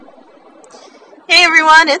Hey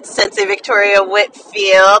everyone, it's Sensei Victoria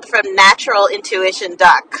Whitfield from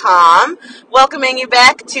NaturalIntuition.com, welcoming you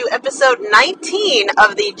back to episode 19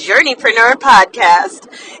 of the Journeypreneur podcast,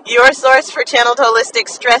 your source for channeled holistic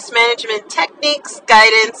stress management techniques,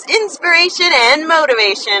 guidance, inspiration, and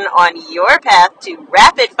motivation on your path to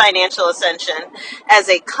rapid financial ascension as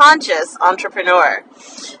a conscious entrepreneur.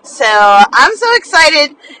 So I'm so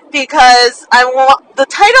excited because the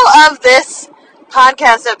title of this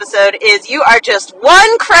podcast episode is "You Are Just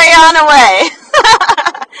One Crayon Away."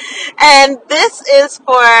 And this is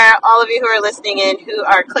for all of you who are listening in who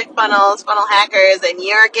are ClickFunnels, funnel hackers, and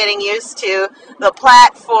you're getting used to the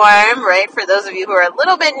platform, right? For those of you who are a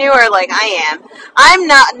little bit newer like I am, I'm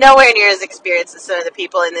not nowhere near as experienced as some of the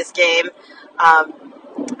people in this game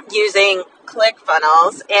using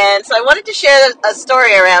ClickFunnels. And so I wanted to share a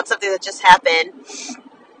story around something that just happened,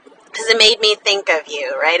 because it made me think of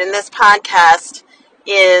you, right? And this podcast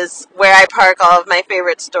is where I park all of my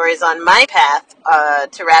favorite stories on my path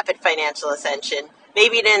to rapid financial ascension,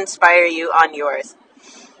 maybe to inspire you on yours.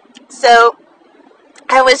 So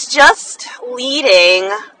I was just leading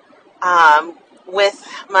with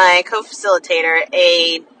my co-facilitator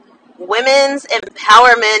a women's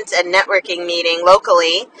empowerment and networking meeting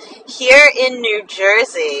locally here in New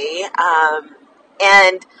Jersey,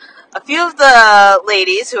 and a few of the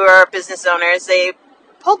ladies who are business owners, they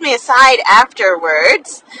pulled me aside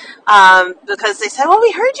afterwards because they said, well,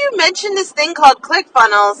 we heard you mention this thing called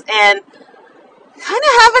ClickFunnels and kind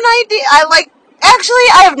of have an idea. I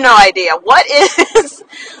have no idea. What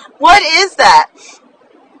is that?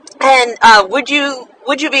 And would you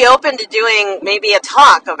be open to doing maybe a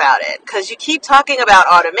talk about it? Because you keep talking about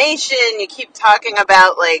automation, you keep talking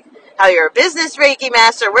about how you're a business Reiki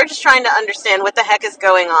master. We're just trying to understand what the heck is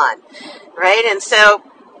going on, right? And so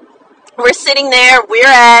we're sitting there.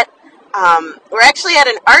 We're actually at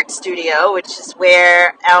an art studio, which is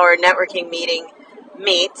where our networking meeting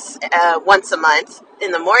meets once a month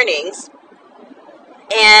in the mornings.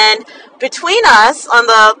 And between us on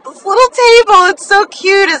this little table, it's so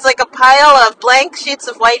cute, is like a pile of blank sheets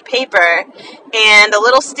of white paper and a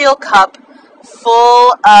little steel cup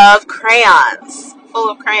full of crayons.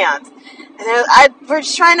 And we're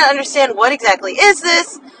just trying to understand, what exactly is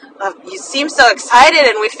this? You seem so excited,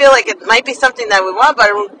 and we feel like it might be something that we want,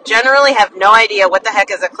 but we generally have no idea what the heck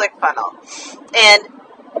is a ClickFunnel. And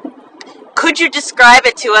could you describe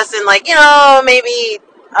it to us in maybe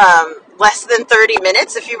less than 30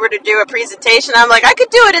 minutes if you were to do a presentation? I'm like, I could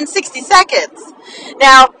do it in 60 seconds.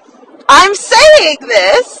 Now, I'm saying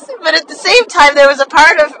this, but at the same time, there was a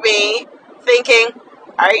part of me thinking,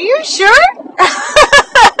 are you sure?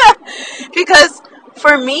 Because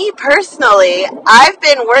for me personally, I've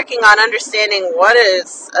been working on understanding what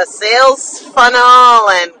is a sales funnel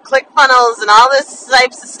and ClickFunnels and all this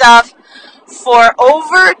types of stuff for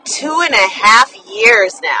over 2.5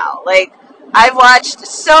 years now. I've watched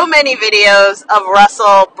so many videos of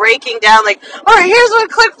Russell breaking down, all right, here's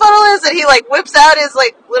what ClickFunnels is, and he whips out his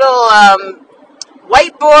little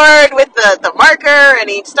whiteboard with the marker, and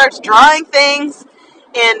he starts drawing things.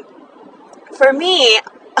 And for me,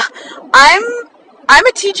 I'm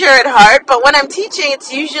a teacher at heart, but when I'm teaching,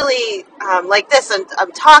 it's usually like this.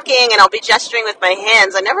 I'm talking, and I'll be gesturing with my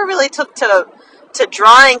hands. I never really took to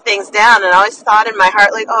drawing things down, and I always thought in my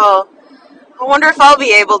heart, I wonder if I'll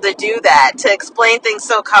be able to do that, to explain things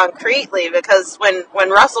so concretely, because when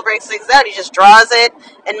Russell breaks things down, he just draws it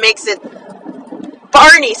and makes it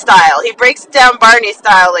Barney style. He breaks it down Barney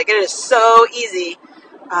style. It is so easy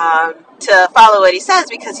to follow what he says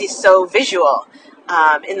because he's so visual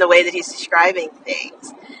in the way that he's describing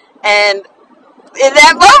things. And in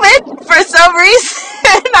that moment, for some reason,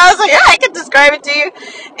 I was like, yeah, I can describe it to you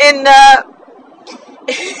in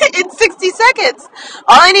 60 seconds.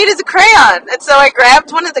 All I need is a crayon. And so I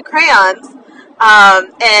grabbed one of the crayons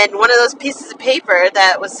and one of those pieces of paper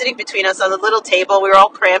that was sitting between us on the little table. We were all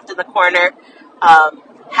cramped in the corner,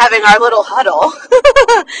 having our little huddle,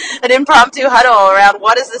 an impromptu huddle around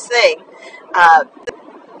what is this thing.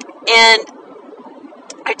 And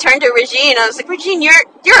I turned to Regine. I was like, Regine, you're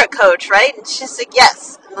a coach, right? And she's like,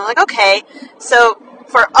 yes. And I'm like, okay. So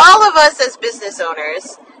for all of us as business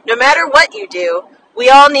owners, no matter what you do, we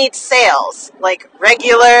all need sales,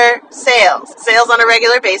 regular sales on a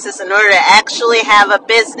regular basis in order to actually have a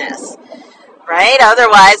business, right?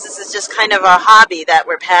 Otherwise, this is just kind of a hobby that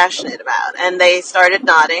we're passionate about. And they started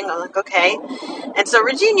nodding. I'm like, okay. And so,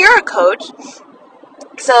 Regine, you're a coach.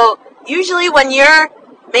 So usually when you're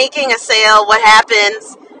making a sale, what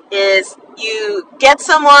happens is you get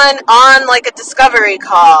someone on a discovery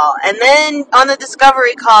call, and then on the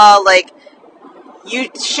discovery call, you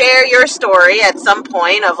share your story at some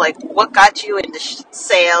point of like what got you into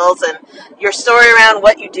sales and your story around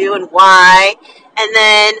what you do and why. And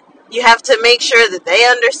then you have to make sure that they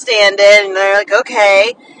understand it and they're like,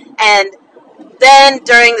 okay. And then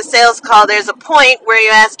during the sales call, there's a point where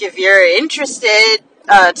you ask if you're interested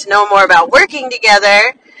to know more about working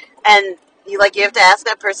together. And you have to ask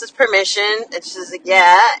that person's permission. And she's like,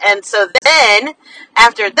 yeah. And so then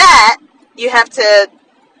after that, you have to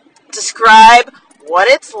describe what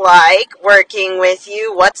it's like working with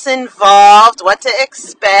you, what's involved, what to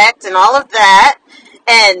expect, and all of that.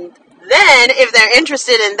 And then, if they're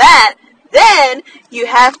interested in that, then you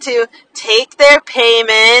have to take their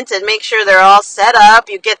payment and make sure they're all set up.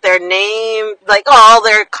 You get their name, like all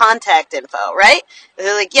their contact info, right? And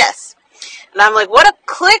they're like, yes. And I'm like, what a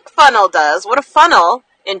ClickFunnels does, what a funnel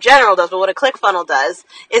in general does, but what a ClickFunnels does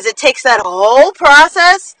is it takes that whole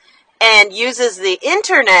process and uses the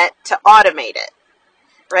internet to automate it,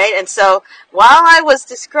 right? And so while I was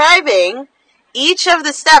describing each of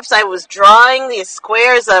the steps, I was drawing these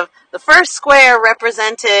squares of, the first square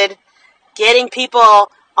represented getting people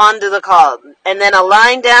onto the call. And then a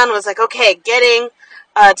line down was like, okay, getting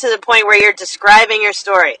to the point where you're describing your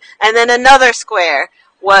story. And then another square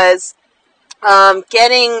was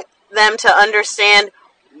getting them to understand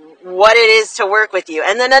what it is to work with you.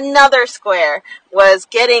 And then another square was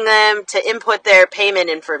getting them to input their payment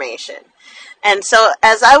information. And so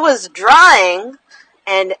as I was drawing,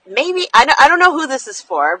 and maybe, I don't know who this is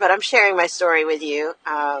for, but I'm sharing my story with you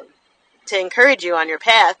to encourage you on your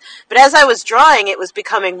path. But as I was drawing, it was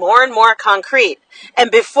becoming more and more concrete. And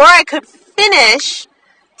before I could finish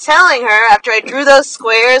telling her, after I drew those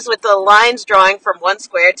squares with the lines drawing from one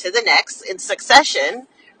square to the next in succession,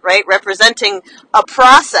 right, representing a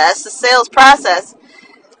process, a sales process,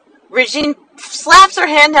 Regine slaps her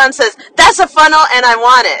hand down and says, that's a funnel and I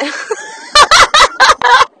want it.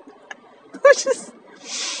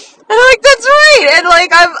 And I'm like, that's right. And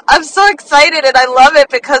like, I'm so excited and I love it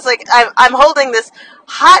because like I'm holding this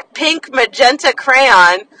hot pink magenta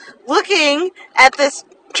crayon looking at this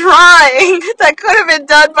drawing that could have been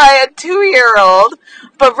done by a 2-year-old.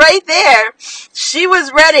 But right there, she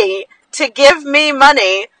was ready to give me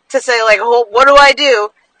money to say like, well, what do I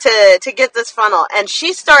do to get this funnel? And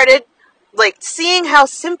she started like seeing how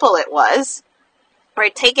simple it was,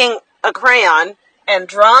 right? Taking a crayon and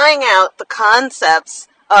drawing out the concepts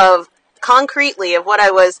of concretely of what I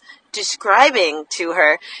was describing to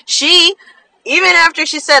her. She, even after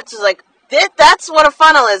she said, she's like, that's what a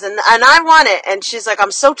funnel is, and I want it. And she's like,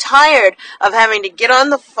 I'm so tired of having to get on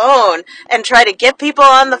the phone and try to get people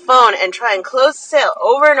on the phone and try and close the sale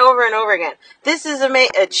over and over and over again. This is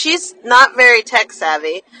amazing. She's not very tech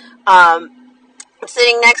savvy.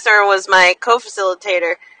 Sitting next to her was my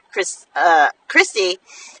co-facilitator, Christy,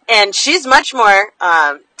 and she's much more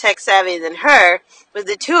tech savvy than her. But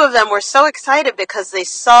the two of them were so excited because they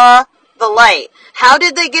saw the light. How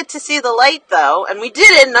did they get to see the light, though? And we did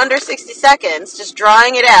it in under 60 seconds, just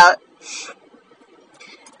drawing it out.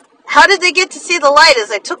 How did they get to see the light? As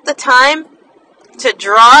I took the time to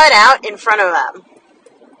draw it out in front of them.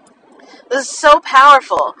 This is so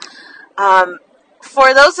powerful.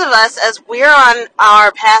 For those of us, as we're on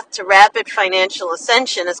our path to rapid financial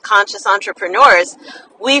ascension as conscious entrepreneurs,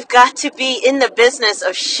 we've got to be in the business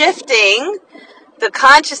of shifting the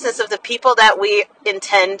consciousness of the people that we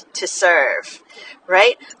intend to serve,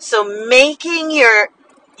 right? So making your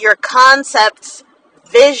concepts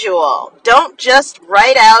visual. Don't just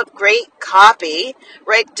write out great copy,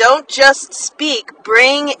 right? Don't just speak.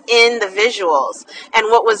 Bring in the visuals.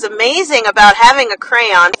 And what was amazing about having a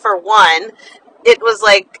crayon, for one, it was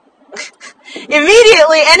like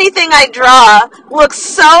immediately anything I draw looks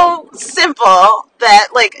so simple that,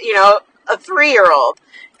 like, you know, a 3-year-old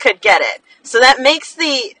could get it. So that makes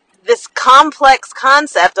this complex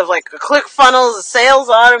concept of like ClickFunnels, sales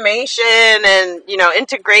automation, and, you know,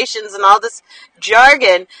 integrations and all this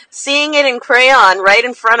jargon, seeing it in crayon right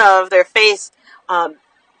in front of their face,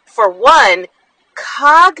 for one,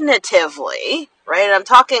 cognitively, right? I'm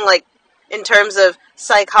talking like in terms of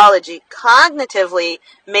psychology, cognitively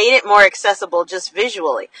made it more accessible just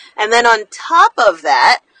visually. And then on top of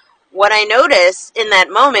that, what I noticed in that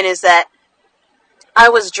moment is that I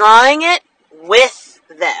was drawing it with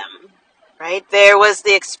them, right? There was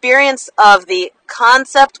the experience of the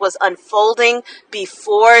concept was unfolding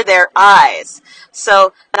before their eyes.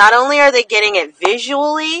 So not only are they getting it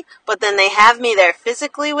visually, but then they have me there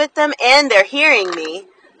physically with them, and they're hearing me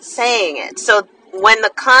saying it. So when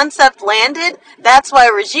the concept landed, that's why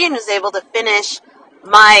Regine was able to finish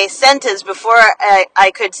my sentence before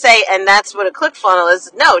I could say, and that's what a ClickFunnels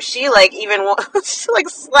is. No, she like even she like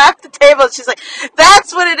slapped the table. She's like,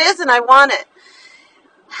 that's what it is, and I want it.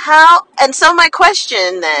 How? And so my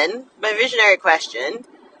question then, my visionary question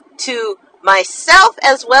to myself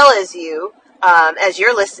as well as you, as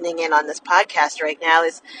you're listening in on this podcast right now,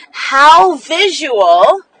 is how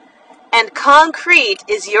visual and concrete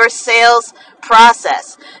is your sales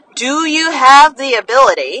process? Do you have the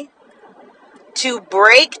ability to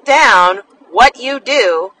break down what you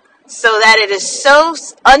do so that it is so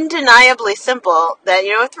undeniably simple that,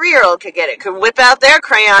 a 3-year-old could get it, could whip out their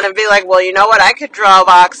crayon and be like, well, you know what, I could draw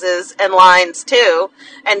boxes and lines too,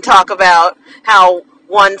 and talk about how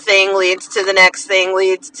one thing leads to the next thing,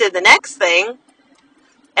 leads to the next thing,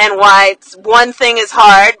 and why one thing is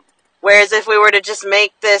hard, whereas if we were to just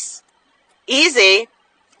make this easy,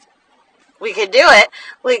 we could do it.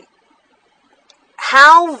 Like,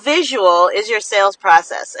 how visual is your sales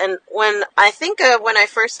process? And when I think of when I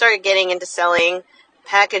first started getting into selling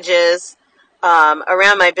packages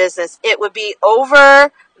around my business, it would be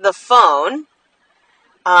over the phone,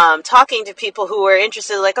 talking to people who were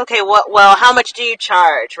interested, like, okay, how much do you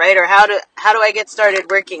charge, right? Or how do I get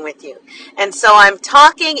started working with you? And so I'm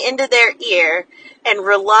talking into their ear and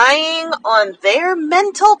relying on their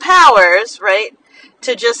mental powers, right,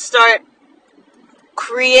 to just start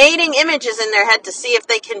creating images in their head to see if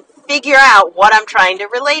they can figure out what I'm trying to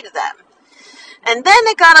relay to them. And then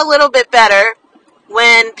it got a little bit better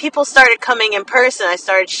when people started coming in person. I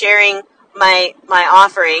started sharing my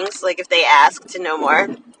offerings, like if they asked to know more,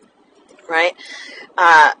 right?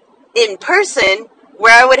 In person,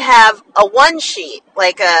 where I would have a one sheet,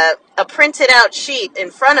 like a printed out sheet in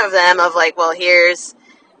front of them of like, well, here's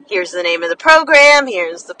the name of the program,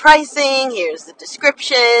 here's the pricing, here's the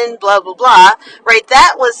description, blah, blah, blah, right?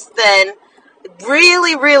 That was then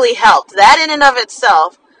really, really helped. That in and of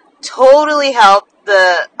itself totally helped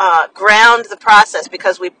the ground the process,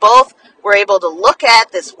 because we both were able to look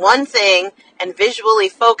at this one thing and visually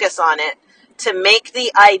focus on it to make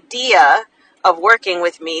the idea of working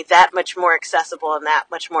with me that much more accessible and that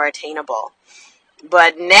much more attainable.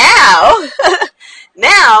 But now,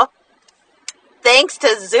 thanks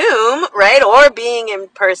to Zoom, right, or being in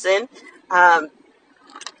person,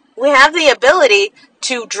 we have the ability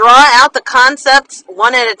to draw out the concepts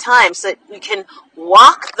one at a time so that we can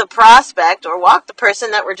walk the prospect or walk the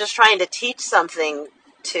person that we're just trying to teach something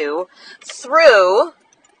to through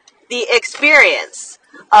the experience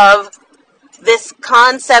of this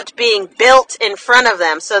concept being built in front of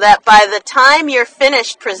them, so that by the time you're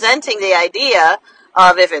finished presenting the idea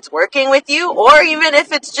of if it's working with you or even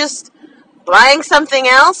if it's just buying something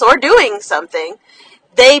else or doing something,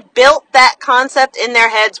 they built that concept in their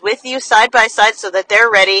heads with you side by side so that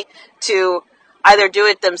they're ready to either do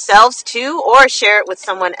it themselves too or share it with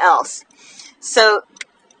someone else. So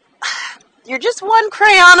you're just one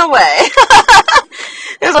crayon away.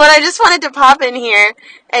 Is what I just wanted to pop in here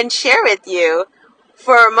and share with you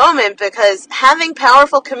for a moment, because having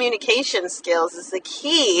powerful communication skills is the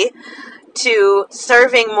key to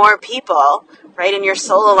serving more people, right, in your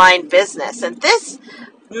soul-aligned business. And this,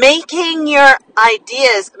 making your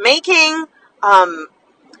ideas, making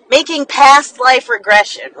past life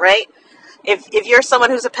regression, right? If you're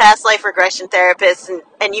someone who's a past life regression therapist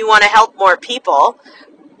and you want to help more people,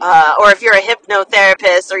 or if you're a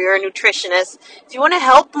hypnotherapist or you're a nutritionist, if you want to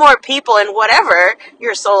help more people in whatever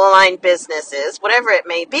your soul-aligned business is, whatever it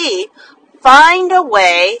may be, find a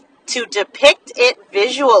way to depict it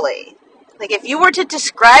visually. Like if you were to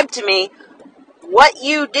describe to me what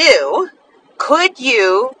you do, could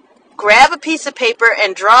you grab a piece of paper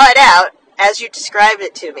and draw it out as you described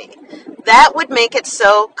it to me? That would make it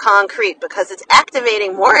so concrete, because it's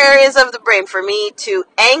activating more areas of the brain for me to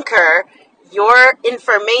anchor your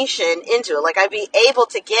information into it. Like I'd be able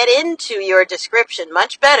to get into your description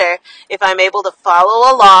much better if I'm able to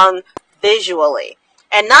follow along visually.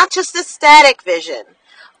 And not just a static vision,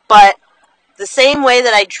 but the same way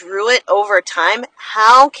that I drew it over time.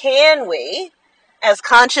 How can we, as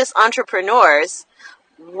conscious entrepreneurs,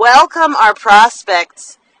 welcome our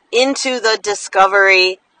prospects into the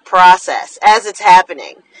discovery process as it's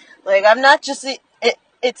happening? Like I'm not just,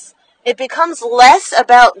 it becomes less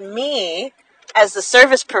about me as the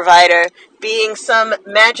service provider being some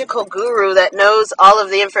magical guru that knows all of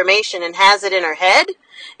the information and has it in her head.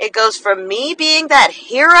 It goes from me being that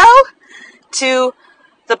hero to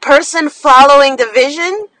the person following the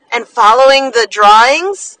vision and following the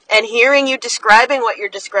drawings and hearing you describing what you're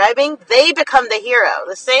describing. They become the hero.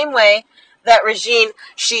 The same way that Regine,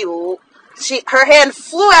 her hand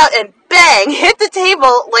flew out and bang, hit the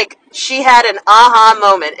table like she had an aha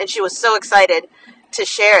moment and she was so excited to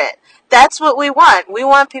share it. That's what we want. We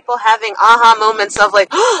want people having aha moments of like,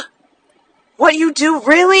 oh, what you do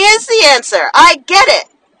really is the answer. I get it,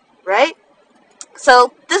 right?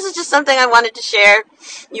 So this is just something I wanted to share.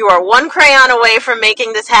 You are one crayon away from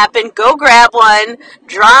making this happen. Go grab one,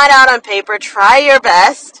 draw it out on paper, try your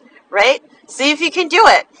best, right? See if you can do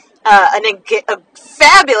it. A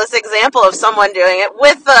fabulous example of someone doing it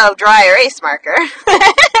with a dry erase marker.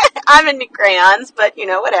 I'm into crayons, but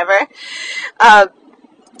whatever. A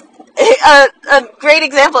great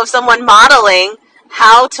example of someone modeling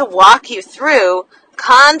how to walk you through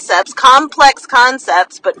concepts, complex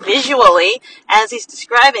concepts, but visually, as he's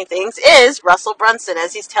describing things, is Russell Brunson,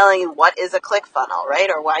 as he's telling you what is a ClickFunnels, right,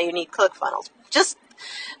 or why you need ClickFunnels. Just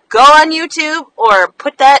go on YouTube or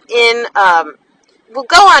put that in,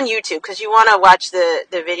 go on YouTube because you want to watch the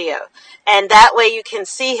video, and that way you can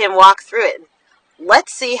see him walk through it.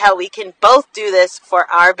 Let's see how we can both do this for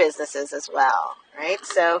our businesses as well, right?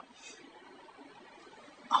 So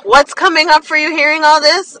what's coming up for you hearing all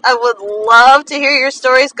this? I would love to hear your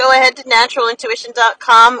stories. Go ahead to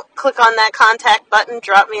naturalintuition.com, click on that contact button,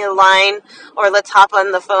 drop me a line, or let's hop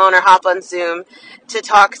on the phone or hop on Zoom to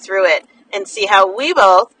talk through it and see how we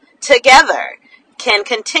both, together, can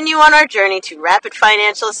continue on our journey to rapid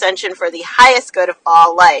financial ascension for the highest good of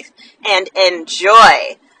all life and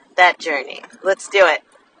enjoy that journey. Let's do it.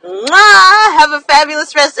 Mwah! Have a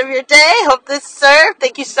fabulous rest of your day. Hope this served.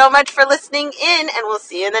 Thank you so much for listening in, and we'll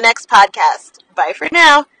see you in the next podcast. Bye for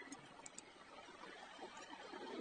now.